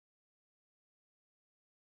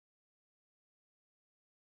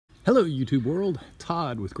Hello YouTube world,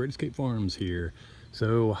 Todd with Great Escape Farms here.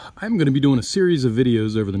 So I'm going to be doing a series of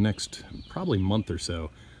videos over the next probably month or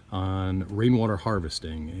so on rainwater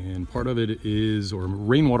harvesting, and part of it is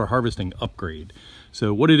rainwater harvesting upgrade.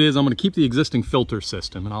 So what it is, I'm going to keep the existing filter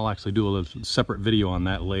system, and I'll actually do a separate video on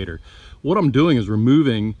that later. What I'm doing is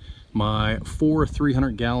removing my 4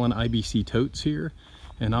 300-gallon IBC totes here,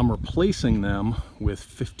 and I'm replacing them with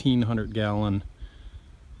 1,500-gallon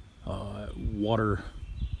water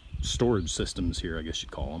storage systems here, I guess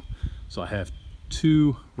you'd call them. So I have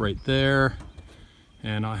 2 right there,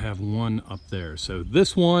 and I have 1 up there. So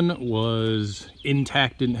this one was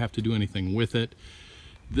intact, didn't have to do anything with it.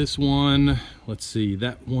 This one, let's see,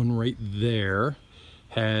 that one right there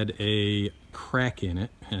had a crack in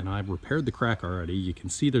it, and I've repaired the crack already. You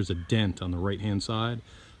can see there's a dent on the right hand side.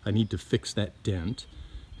 I need to fix that dent,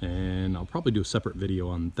 and I'll probably do a separate video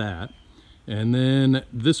on that. And then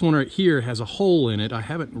this one right here has a hole in it. I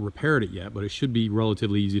haven't repaired it yet, but it should be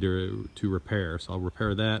relatively easy to repair. So I'll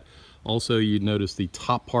repair that. Also, you'd notice the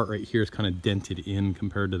top part right here is kind of dented in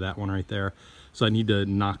compared to that one right there. So I need to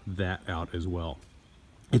knock that out as well.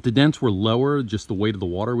 If the dents were lower, just the weight of the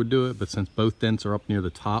water would do it. But since both dents are up near the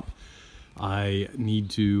top, I need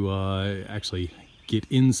to actually get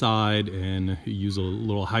inside and use a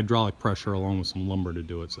little hydraulic pressure along with some lumber to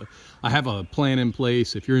do it. So I have a plan in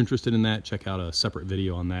place. If you're interested in that, check out a separate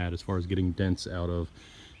video on that as far as getting dents out of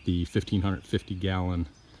the 1,550-gallon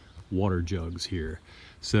water jugs here.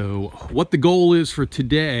 So what the goal is for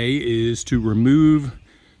today is to remove,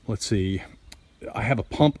 let's see, I have a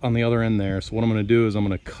pump on the other end there. So what I'm going to do is I'm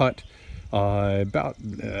going to cut about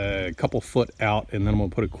a couple foot out, and then I'm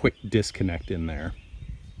going to put a quick disconnect in there.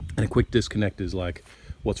 And a quick disconnect is like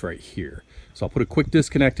what's right here. So I'll put a quick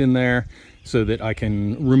disconnect in there so that I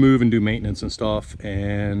can remove and do maintenance and stuff.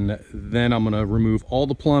 And then I'm gonna remove all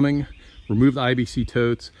the plumbing, remove the IBC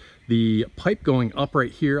totes. The pipe going up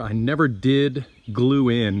right here, I never did glue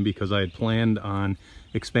in because I had planned on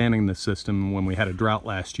expanding the system when we had a drought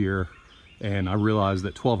last year. And I realized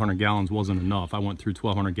that 1,200 gallons wasn't enough. I went through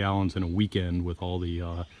 1,200 gallons in a weekend with all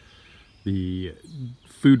the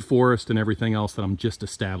food forest and everything else that I'm just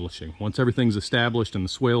establishing. Once everything's established and the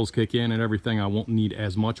swales kick in and everything, I won't need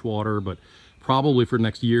as much water, but probably for the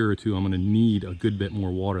next year or two, I'm going to need a good bit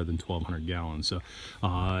more water than 1,200 gallons. So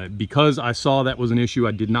because I saw that was an issue,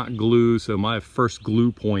 I did not glue. So my first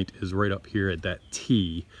glue point is right up here at that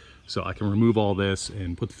T. So I can remove all this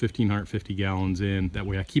and put the 1,550 gallons in. That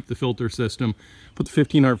way I keep the filter system, put the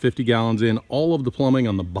 1,550 gallons in. All of the plumbing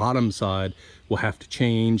on the bottom side will have to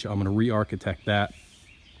change. I'm gonna re-architect that.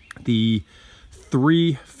 The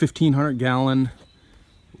 3 1,500-gallon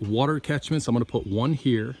water catchments, I'm gonna put 1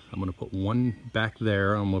 here. I'm gonna put 1 back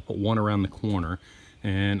there. I'm gonna put 1 around the corner.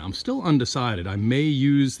 And I'm still undecided. I may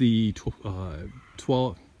use the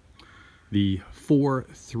 4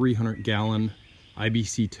 300-gallon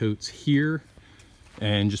IBC totes here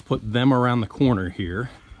and just put them around the corner here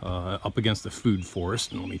up against the food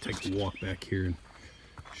forest. And let me take a walk back here and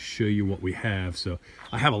show you what we have. So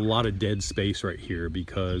I have a lot of dead space right here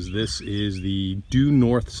because this is the due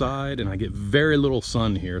north side and I get very little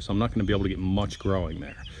sun here, so I'm not going to be able to get much growing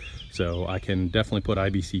there. So I can definitely put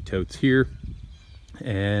IBC totes here,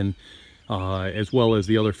 and as well as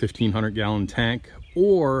the other 1,500-gallon tank.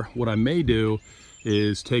 Or what I may do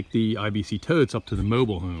is take the IBC totes up to the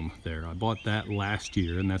mobile home there. I bought that last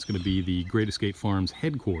year, and that's going to be the Great Escape Farms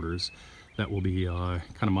headquarters. That will be kind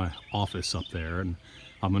of my office up there, and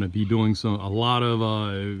I'm going to be doing a lot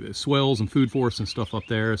of swales and food forests and stuff up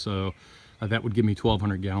there. So that would give me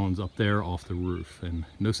 1,200 gallons up there off the roof, and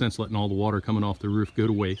no sense letting all the water coming off the roof go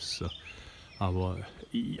to waste. So I will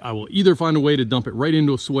either find a way to dump it right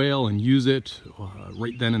into a swale and use it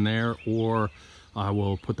right then and there, or I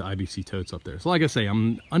will put the IBC totes up there. So like I say,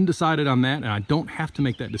 I'm undecided on that, and I don't have to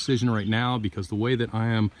make that decision right now because the way that I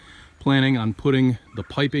am planning on putting the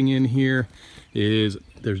piping in here is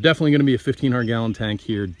there's definitely going to be a 1,500-gallon tank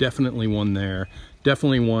here, definitely 1 there,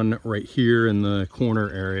 definitely 1 right here in the corner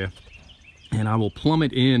area. And I will plumb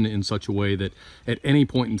it in such a way that at any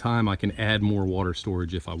point in time I can add more water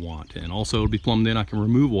storage if I want. And also it'll be plumbed in, I can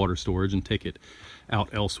remove water storage and take it out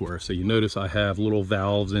elsewhere. So you notice I have little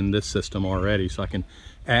valves in this system already, so I can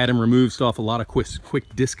add and remove stuff. A lot of quick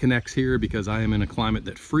disconnects here because I am in a climate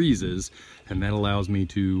that freezes, and that allows me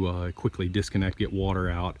to quickly disconnect, get water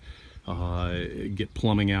out, get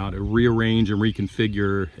plumbing out, rearrange and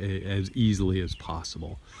reconfigure as easily as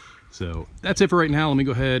possible. So that's it for right now. Let me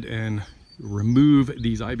go ahead and remove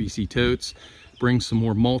these IBC totes, bring some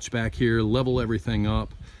more mulch back here, level everything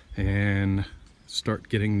up, and start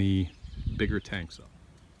getting the bigger tanks up.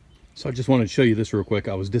 So I just wanted to show you this real quick.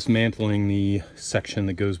 I was dismantling the section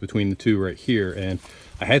that goes between the two right here, and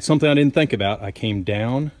I had something I didn't think about. I came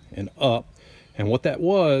down and up, and what that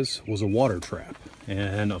was a water trap.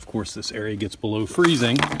 And of course this area gets below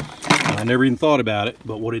freezing. I never even thought about it,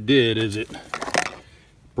 but what it did is it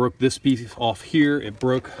broke this piece off here, it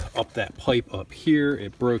broke up that pipe up here,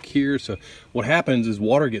 it broke here. So what happens is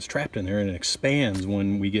water gets trapped in there and it expands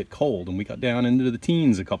when we get cold, and we got down into the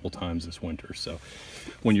teens a couple times this winter. So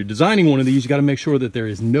when you're designing one of these, you got to make sure that there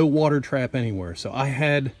is no water trap anywhere. So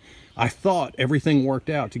I thought everything worked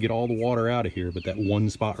out to get all the water out of here, but that one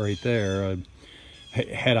spot right there,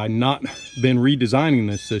 had I not been redesigning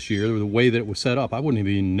this year, the way that it was set up, I wouldn't have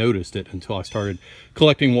even noticed it until I started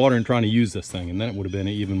collecting water and trying to use this thing. And then it would have been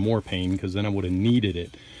even more pain, because then I would have needed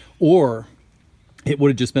it. Or it would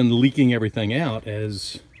have just been leaking everything out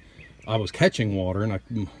as I was catching water, and I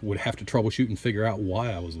would have to troubleshoot and figure out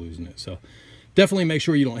why I was losing it. So definitely make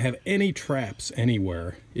sure you don't have any traps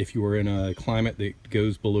anywhere if you are in a climate that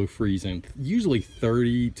goes below freezing. Usually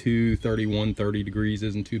 32, 31, 30 degrees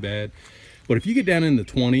isn't too bad. But if you get down in the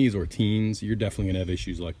 20s or teens, you're definitely going to have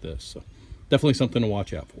issues like this. So definitely something to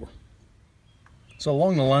watch out for. So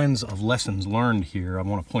along the lines of lessons learned here, I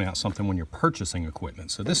want to point out something when you're purchasing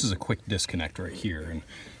equipment. So this is a quick disconnect right here, and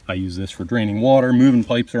I use this for draining water, moving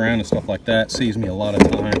pipes around and stuff like that. Saves me a lot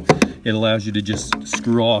of time. It allows you to just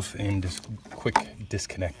screw off and just quick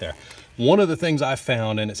disconnect there. One of the things I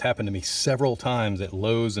found, and it's happened to me several times at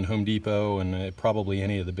Lowe's and Home Depot and probably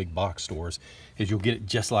any of the big box stores, is you'll get it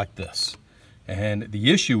just like this. And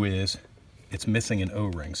the issue is it's missing an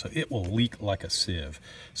O-ring, so it will leak like a sieve.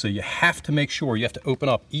 So you have to make sure, you have to open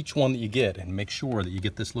up each one that you get and make sure that you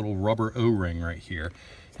get this little rubber O-ring right here,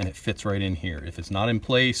 and it fits right in here. If it's not in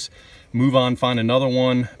place, move on, find another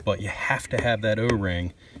one, but you have to have that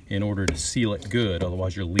O-ring in order to seal it good,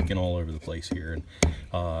 otherwise you're leaking all over the place here.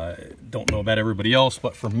 And don't know about everybody else,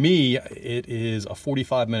 but for me, it is a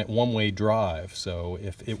 45-minute one-way drive. So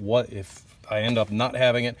if I end up not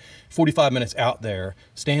having it, 45 minutes out there,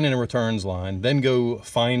 stand in a returns line, then go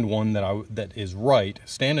find one that is right,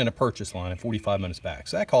 stand in a purchase line, and 45 minutes back.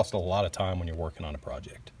 So that costs a lot of time when you're working on a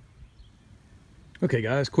project. Okay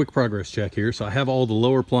guys, quick progress check here. So I have all the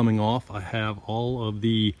lower plumbing off. I have all of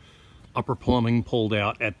the upper plumbing pulled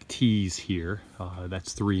out at the T's here.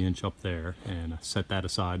 That's 3-inch up there, and I set that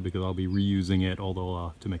aside because I'll be reusing it, although I'll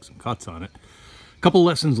have to make some cuts on it. A couple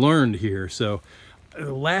lessons learned here. So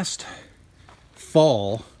last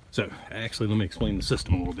fall, so actually let me explain the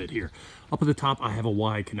system a little bit here. Up at the top I have a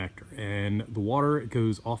Y connector, and the water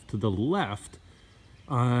goes off to the left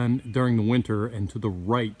during the winter and to the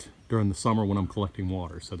right during the summer when I'm collecting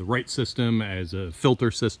water. So the right system as a filter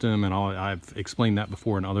system, and I've explained that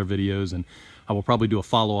before in other videos, and I will probably do a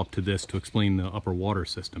follow-up to this to explain the upper water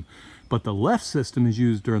system. But the left system is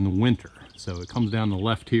used during the winter. So it comes down the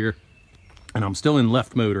left here, and I'm still in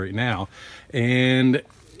left mode right now. And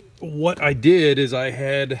what I did is I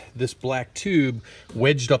had this black tube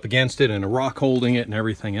wedged up against it and a rock holding it and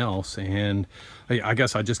everything else. And I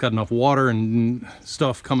guess I just got enough water and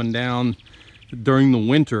stuff coming down during the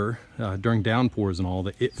winter, during downpours and all,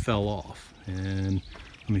 that it fell off. And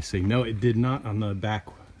let me see, no, it did not on the back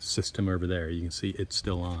system over there. You can see it's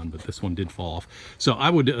still on, but this one did fall off. So I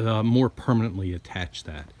would more permanently attach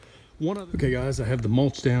that. Okay guys, I have the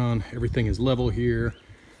mulch down, everything is level here.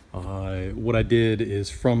 What I did is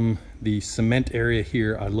from the cement area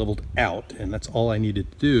here, I leveled out, and that's all I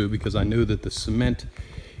needed to do because I know that the cement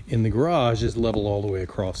in the garage is level all the way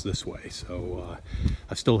across this way. So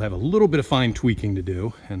I still have a little bit of fine tweaking to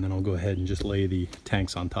do, and then I'll go ahead and just lay the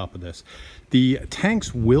tanks on top of this. The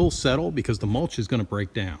tanks will settle because the mulch is going to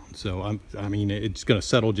break down. So I mean, it's going to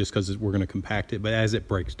settle just because we're going to compact it, but as it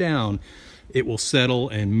breaks down, it will settle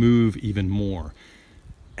and move even more.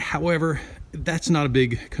 However, that's not a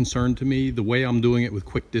big concern to me. The way I'm doing it with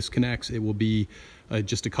quick disconnects, it will be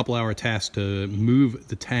just a couple-hour task to move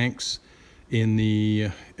the tanks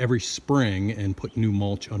in every spring and put new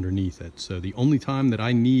mulch underneath it. So the only time that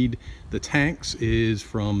I need the tanks is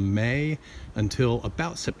from May until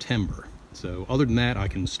about September. So other than that, I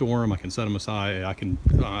can store them, I can set them aside,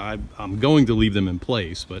 I'm going to leave them in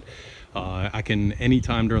place, but I can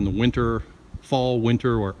anytime during the winter, fall,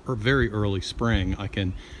 winter, or very early spring, I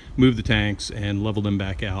can move the tanks and level them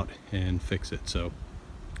back out and fix it. So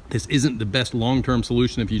this isn't the best long-term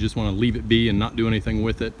solution if you just want to leave it be and not do anything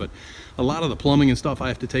with it, but a lot of the plumbing and stuff I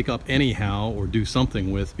have to take up anyhow or do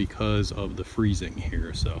something with because of the freezing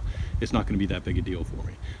here. So it's not going to be that big a deal for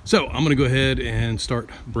me. So I'm going to go ahead and start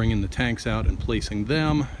bringing the tanks out and placing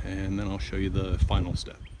them, and then I'll show you the final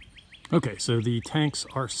step. Okay, so the tanks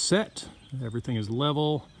are set. Everything is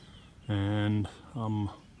level, and I'm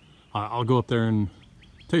I'll go up there and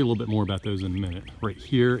tell you a little bit more about those in a minute. Right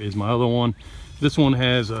here is my other one. This one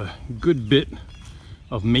has a good bit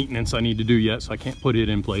of maintenance I need to do yet, so I can't put it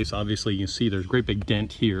in place. Obviously, you can see there's a great big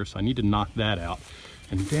dent here, so I need to knock that out.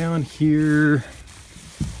 And down here,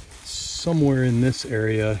 somewhere in this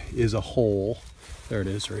area, is a hole. There it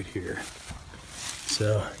is right here.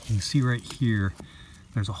 So you can see right here,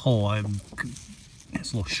 there's a hole.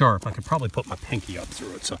 It's a little sharp. I could probably put my pinky up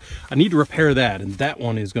through it. So I need to repair that, and that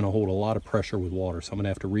one is going to hold a lot of pressure with water. So I'm going to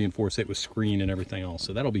have to reinforce it with screen and everything else.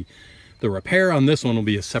 So that'll be, the repair on this one will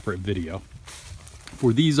be a separate video.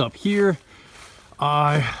 For these up here,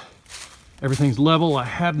 everything's level. I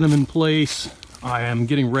have them in place. I am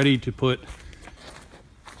getting ready to put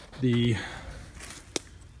the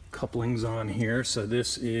couplings on here. So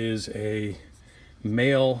this is a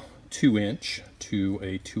male 2-inch to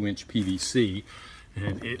a 2-inch PVC,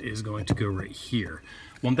 and it is going to go right here.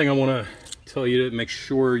 One thing I want to tell you to make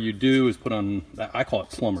sure you do is put on, I call it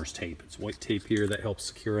plumber's tape. It's white tape here that helps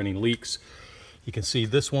secure any leaks. You can see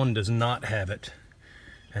this one does not have it,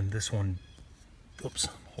 and this one, oops,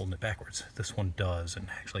 I'm holding it backwards. This one does, and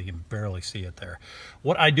actually you can barely see it there.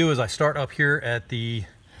 What I do is I start up here at the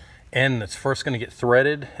end that's first going to get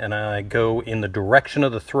threaded, and I go in the direction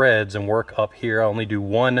of the threads and work up here. I only do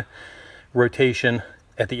one rotation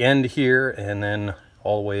at the end here, and then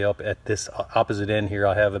all the way up at this opposite end here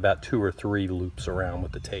I have about 2 or 3 loops around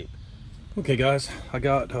with the tape. Okay guys, I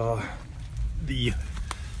got the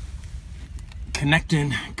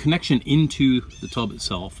connection into the tub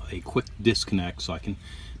itself, a quick disconnect, so I can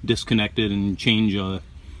disconnect it and change or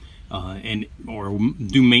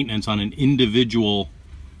do maintenance on an individual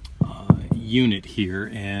unit here.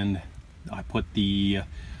 And I put the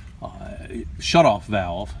shutoff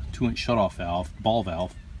valve, 2-inch shutoff valve, ball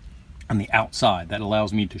valve, on the outside. That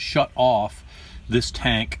allows me to shut off this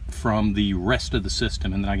tank from the rest of the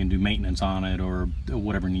system, and then I can do maintenance on it or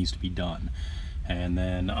whatever needs to be done. And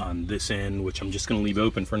then on this end, which I'm just going to leave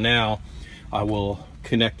open for now, I will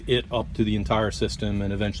connect it up to the entire system,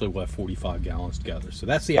 and eventually we'll have 45 gallons together. So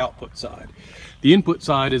that's the output side. The input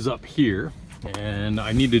side is up here, and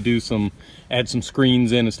I need to do add some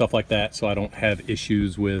screens in and stuff like that so I don't have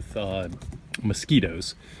issues with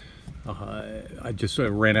mosquitoes. I just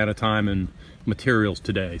ran out of time and materials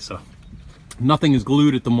today, so nothing is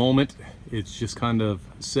glued at the moment. It's just kind of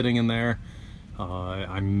sitting in there.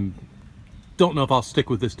 Don't know if I'll stick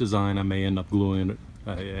with this design. I may end up gluing it,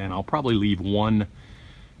 and I'll probably leave one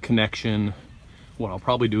connection. What I'll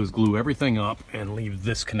probably do is glue everything up and leave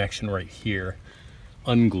this connection right here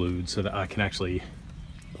unglued, so that I can actually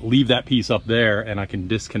leave that piece up there, and I can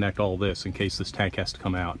disconnect all this in case this tank has to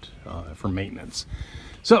come out for maintenance.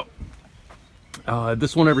 So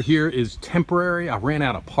this one over here is temporary. I ran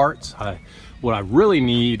out of parts. What I really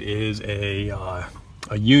need is a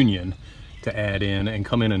union to add in and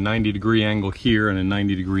come in a 90-degree angle here and a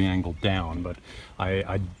 90-degree angle down, but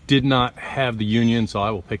I did not have the union, so I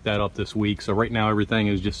will pick that up this week. So right now everything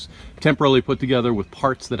is just temporarily put together with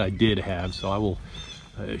parts that I did have, so I will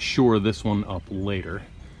shore this one up later.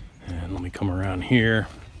 And let me come around here,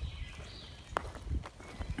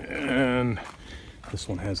 and this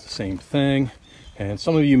one has the same thing. And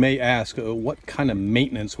some of you may ask, what kind of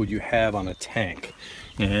maintenance would you have on a tank?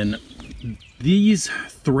 And these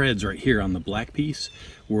threads right here on the black piece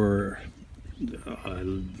were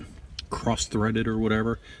cross-threaded or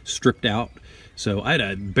whatever, stripped out. So I had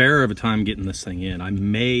a bear of a time getting this thing in. I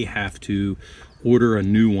may have to order a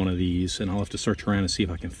new one of these, and I'll have to search around and see if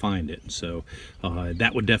I can find it. So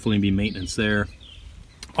that would definitely be maintenance there.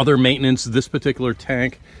 Other maintenance, this particular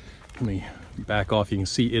tank, let me back off. You can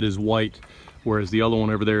see it is white, whereas the other one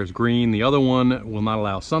over there is green. The other one will not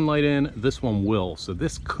allow sunlight in. This one will. So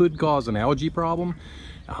this could cause an algae problem.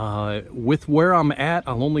 With where I'm at,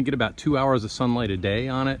 I'll only get about 2 hours of sunlight a day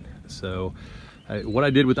on it. So what I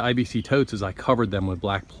did with the IBC totes is I covered them with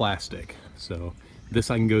black plastic. So this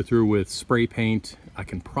I can go through with spray paint. I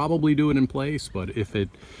can probably do it in place, but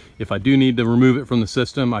if I do need to remove it from the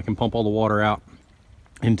system, I can pump all the water out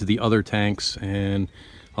into the other tanks and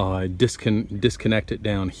disconnect it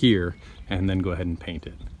down here and then go ahead and paint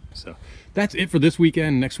it. So that's it for this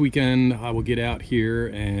weekend. Next weekend I will get out here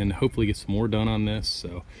and hopefully get some more done on this.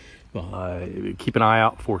 So keep an eye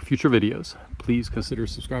out for future videos. Please consider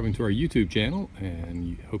subscribing to our YouTube channel,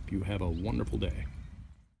 and hope you have a wonderful day.